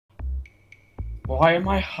Why are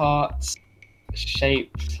my hearts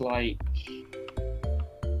shaped like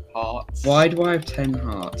hearts? Why do I have 10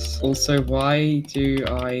 hearts? Also, why do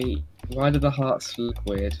the hearts look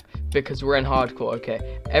weird? Because we're in hardcore,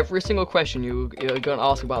 okay? Every single question you're going to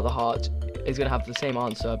ask about the heart is going to have the same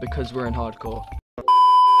answer because we're in hardcore.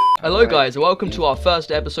 Hello guys, and welcome to our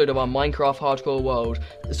first episode of our Minecraft hardcore world.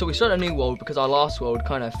 So we started a new world because our last world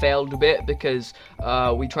kind of failed a bit because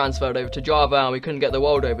we transferred over to Java and we couldn't get the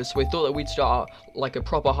world over, so we thought that we'd start like a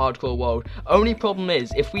proper hardcore world. Only problem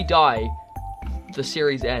is, if we die, the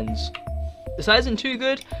series ends. So that isn't too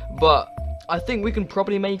good, but I think we can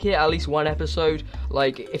probably make it at least one episode.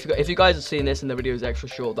 Like, if you guys have seen this and the video is extra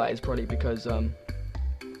short, that is probably because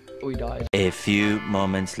we died. A few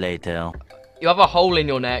moments later. You have a hole in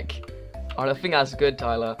your neck. I don't think that's good,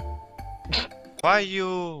 Tyler. Why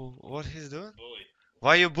you... what he's doing?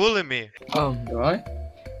 Why you bully me? Do I?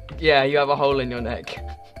 Yeah, you have a hole in your neck.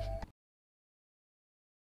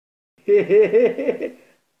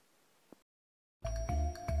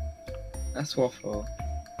 That's waffle.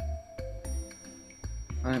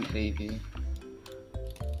 I don't believe you.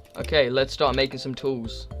 Okay, let's start making some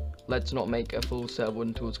tools. Let's not make a full set of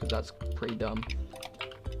wooden tools because that's pretty dumb.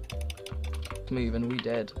 Moving, we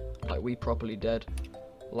dead. Like, we properly dead.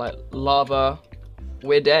 Like, lava,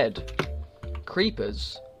 we're dead.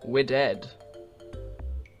 Creepers, we're dead.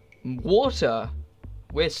 Water,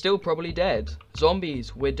 we're still probably dead.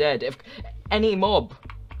 Zombies, we're dead. If any mob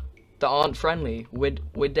that aren't friendly,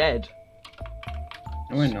 we're dead.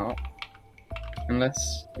 No, we're not.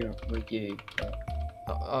 Unless you're with you. But...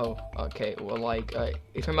 Oh, okay. Well, like, if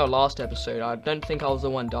you remember last episode, I don't think I was the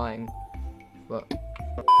one dying. But...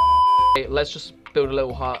 okay, let's just build a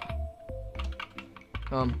little hut.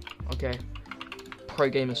 Okay. Pro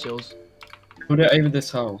gamer skills. Put it over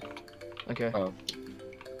this hole. Okay. Oh.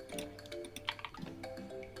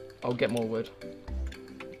 I'll get more wood.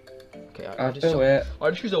 Okay, I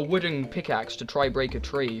just use a wooden pickaxe to try break a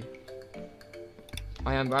tree.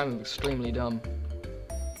 I'm extremely dumb.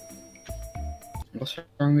 What's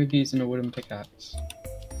wrong with using a wooden pickaxe?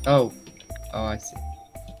 Oh. Oh, I see.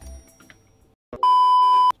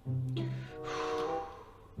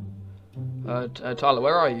 Tyler,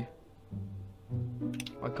 where are you?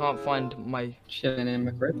 I can't find my... Chilling in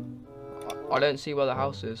my crib. I don't see where the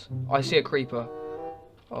house is. I see a creeper.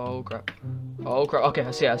 Oh crap. Oh crap. Okay,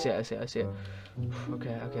 I see it. Okay,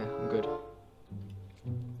 I'm good.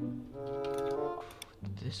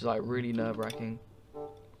 This is like really nerve-wracking.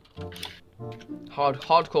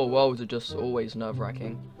 Hardcore worlds are just always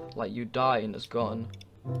nerve-wracking. Like, you die and it's gone.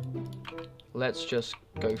 Let's just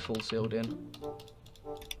go full sealed in.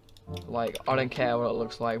 Like, I don't care what it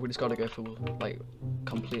looks like, we just gotta go full, like,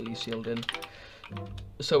 completely sealed in.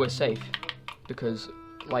 So we're safe. Because,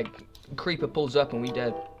 like, creeper pulls up and we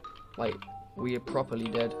dead. Like, we are properly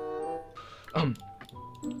dead.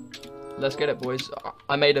 Let's get it, boys.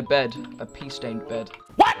 I made a bed. A pea-stained bed.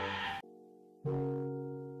 What?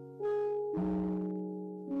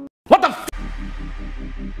 What the f—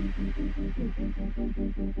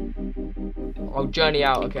 I'll journey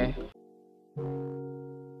out, okay?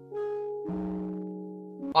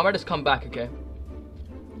 I might just come back, okay?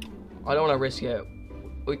 I don't want to risk it.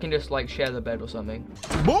 We can just, like, share the bed or something.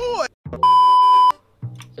 Boy!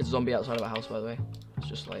 It's a zombie outside of a house, by the way. It's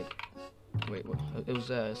just like... wait, what? It was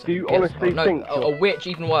there. Do you honestly think... a witch,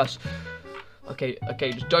 even worse. Okay,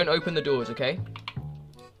 just don't open the doors, okay?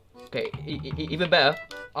 Okay, even better,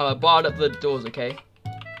 I'm barred up the doors, okay?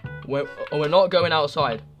 We're not going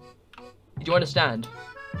outside. Do you understand?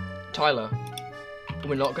 Tyler.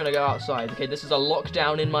 We're not gonna go outside, okay? This is a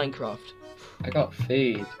lockdown in Minecraft. I got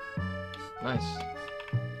feed. Nice.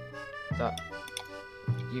 That...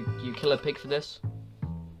 You kill a pig for this?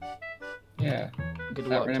 Yeah. Good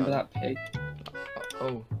work, Remember Tyler. that pig?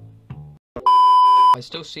 Oh. I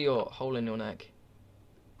still see your hole in your neck.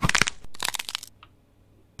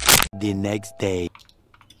 The next day.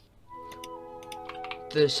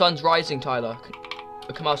 The sun's rising, Tyler.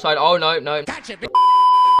 Come outside. Oh, no. Gotcha.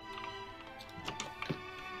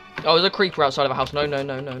 Oh, there's a creeper outside of a house. No.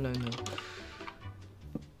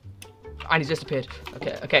 And he's disappeared.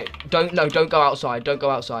 Okay. Don't go outside. Don't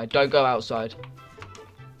go outside.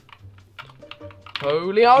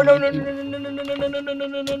 Holy, oh, no, don't,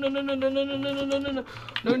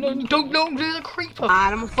 there's a creeper.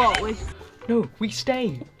 I'm a fault with. No, we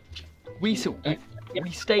stay. We stay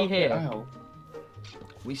here.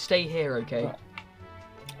 We stay here, okay?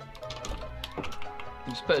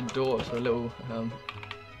 We just put a door for a little, like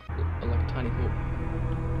a tiny hole.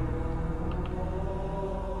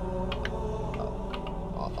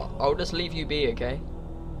 I'll just leave you be, okay?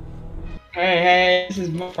 Hey, this is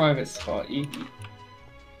my private spot. You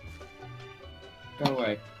go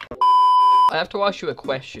away. I have to ask you a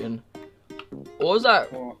question. What was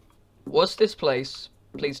that? What? What's this place?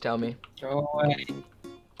 Please tell me. Go away.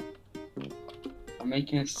 I'm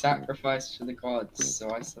making a sacrifice to the gods, so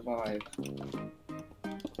I survive.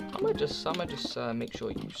 I might just make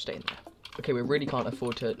sure you stay in there. Okay, we really can't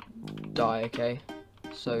afford to die, okay?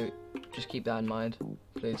 So, just keep that in mind,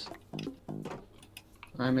 please.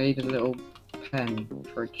 I made a little pen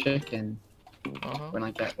for a chicken Uh-huh. when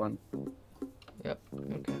I get one. Yep,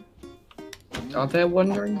 okay. Are there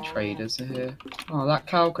wandering traders here? Oh, that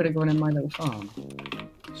cow could have gone in my little farm.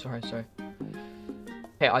 Sorry.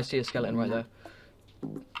 Hey, I see a skeleton right there.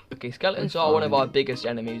 Okay, skeletons are one of our biggest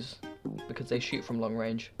enemies because they shoot from long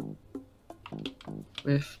range.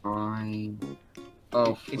 We're fine.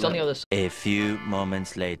 Oh, He's on the other side. A few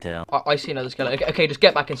moments later. I see another skeleton. Okay, just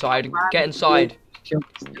get back inside. Get inside.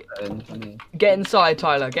 Get inside,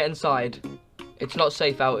 Tyler. Get inside. It's not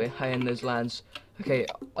safe out here in those lands. Okay,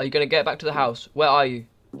 are you gonna get back to the house? Where are you?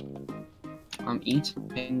 I'm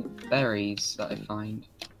eating berries that I find.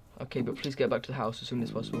 Okay, but please get back to the house as soon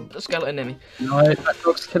as possible. There's a skeleton near me. No, that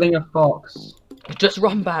dog's killing a fox. Just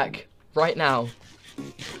run back right now,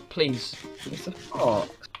 please. It's a fox.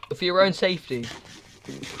 For your own safety.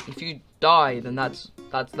 If you die, then that's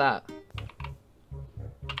that.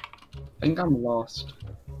 I think I'm lost.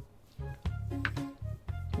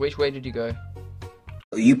 Which way did you go?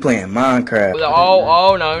 You playing Minecraft?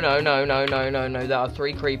 Oh no! There are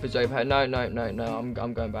 3 creepers over here. No, I'm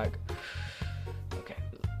going back. Okay,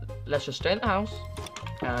 let's just stay in the house,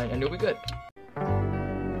 and you'll be good.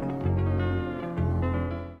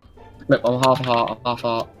 Look, I'm half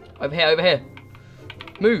heart. Over here.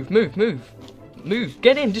 Move.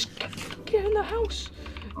 Get in. Just get in the house.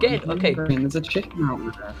 Get in. Okay. There's a chicken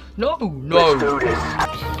out there. No.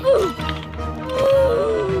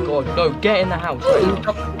 God, no. Get in the house. Right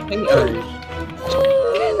now. Get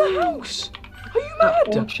in the house. Are you mad?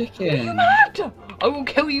 Poor chicken. Are you mad? I will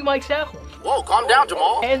kill you myself. Whoa, calm down,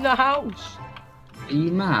 Jamal. Get in the house. Are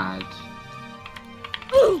you mad?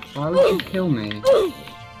 Why would you kill me?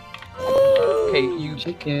 Okay, you.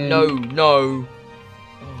 Chicken. No. Oh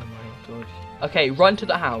my god. Okay, run to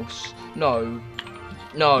the house. No.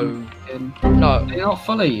 Chicken. No. They not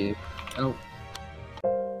follow you. Oh.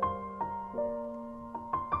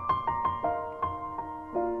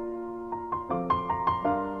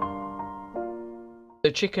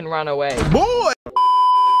 The chicken ran away. Boy!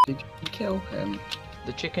 Did you kill him?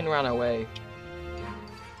 The chicken ran away.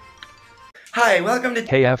 Hi, welcome to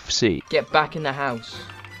KFC. Get back in the house.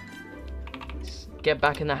 Get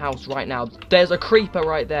back in the house right now. There's a creeper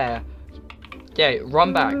right there. Yeah,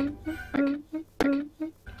 run back.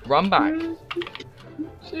 Run back.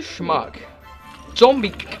 Schmuck. Zombie,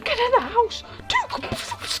 get in the house. Dude,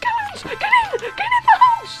 skeletons, get in the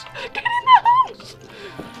house. Get in the house.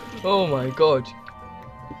 Oh my god.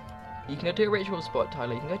 You can go to a ritual spot,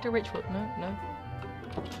 Tyler. You can go to a ritual. No.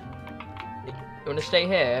 You want to stay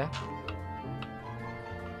here?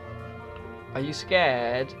 Are you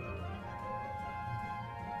scared?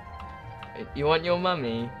 You want your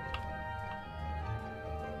mummy?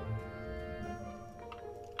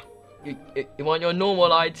 You want your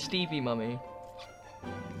normal-eyed Stevie mummy?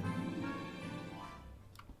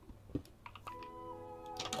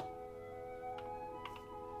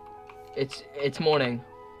 It's morning.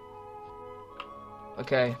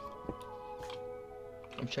 Okay.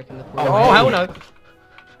 I'm checking the. Oh hell no!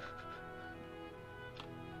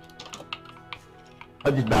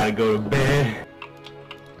 I'm just about to go to bed.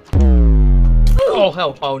 Oh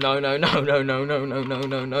hell! Oh no!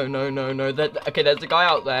 Okay, there's a guy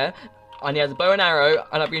out there, and he has a bow and arrow,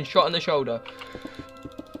 and I've been shot in the shoulder.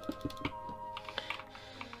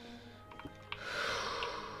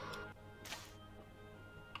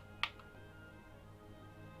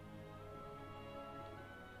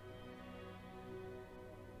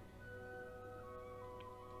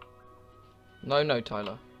 No,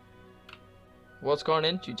 Tyler. What's gone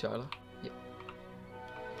into you, Tyler?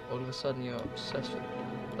 All of a sudden you're obsessed with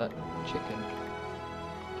that chicken.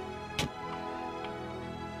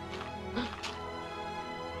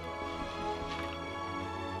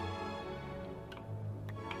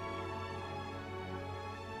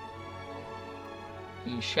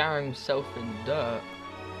 He's showering himself in dirt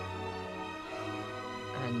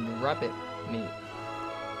and rabbit meat.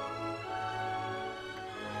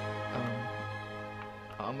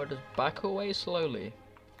 I'm gonna just back away slowly.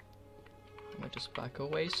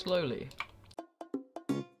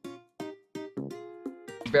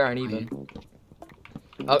 Very uneven.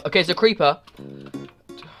 Okay, it's a creeper.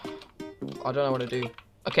 I don't know what to do.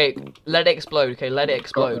 Okay, let it explode. Okay, let it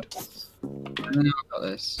explode. No, I've got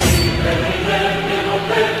this.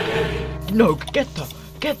 No, get.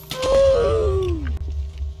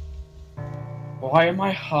 Why are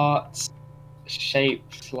my hearts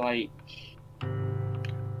shaped like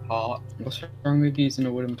heart? What's wrong with using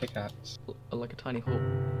a wooden pickaxe? Like a tiny hole.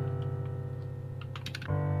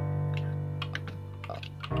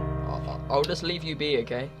 I'll just leave you be,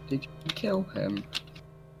 okay? Did you kill him?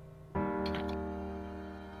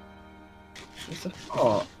 It's a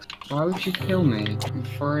fox. Why would you kill me? I'm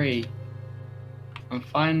free. I'm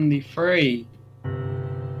finally free.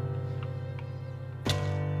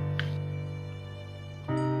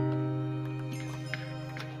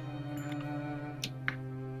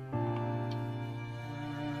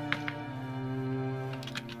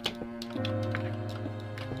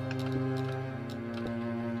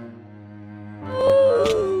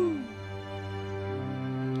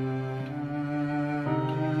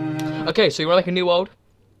 Okay, so you want to make a new world?